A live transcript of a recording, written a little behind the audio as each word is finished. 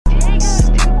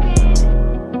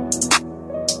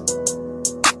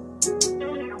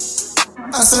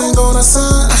I said I'm going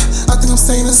outside, I think I'm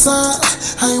staying inside.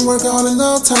 I ain't working hard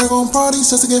enough, time to go on parties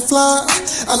just to get fly.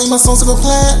 I need my songs to go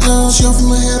platinum. She off in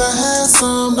my head, I had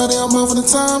some. Now they on mouth when the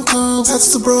time comes. That's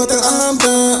the bro that I'm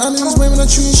done. I need this women to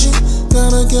treat you.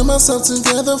 Gotta get myself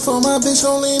together for my bitch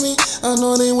don't leave me. I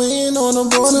know they waiting on the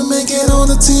board to make it on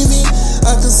the TV.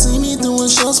 I can see me doing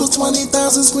shows with 20,000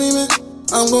 screaming.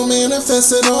 I'm gon'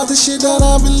 manifest it, all the shit that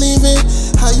I believe in.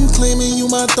 How you claiming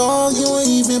you my dog? You ain't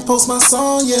even post my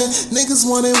song yet. Niggas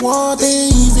wanted war, they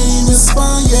ain't even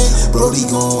respond yet. Brody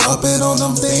gon' up it on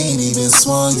them, they ain't even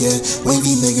swung yet.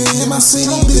 Wavy nigga in my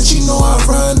city, bitch, you know I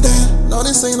run that. No,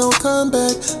 this ain't no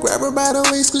comeback. Grab her by the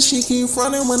waist cause she keep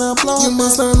running when I blow. You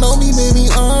must not know me, baby,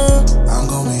 I'm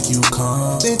gon' make you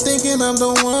come. They thinking I'm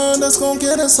the one that's gon'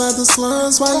 get us out the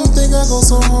slums. Why you think I go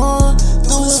so hard?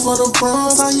 Do it for the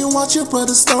bros. How you watch your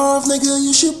brother starve, nigga,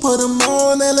 you should put them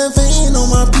on. Elevating on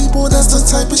my people, that's the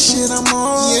type of shit I'm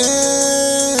on.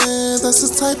 Yeah, that's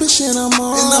the type of shit I'm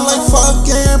on. And I'm like, fuck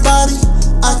everybody,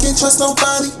 I can't trust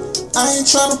nobody. I ain't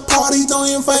tryna party, don't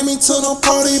invite me to no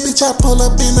party. Bitch, I pull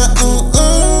up in a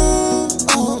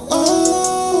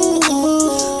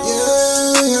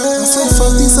yeah. I say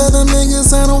fuck these other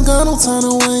niggas, I don't got no time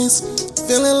to waste.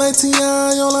 Feeling like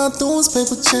T.I., all I do is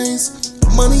paper chase.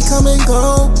 Money come and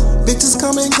go, bitches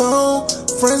come and go.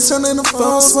 Friends turn into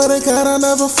foes, swear to God I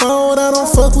never fold. I don't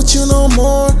fuck with you no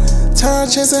more.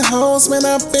 Tired chasing hoes, man,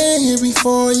 I been here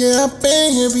before. Yeah, I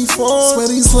been here before.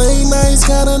 Swear these late nights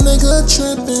got a nigga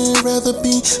trippin'. Rather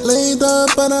be laid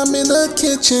up, but I'm in the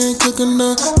kitchen cooking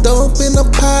the dope in the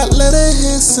pot, let it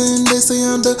hissin'. They say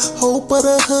I'm the hope of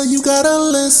the hood, you gotta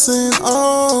listen.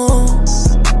 Oh.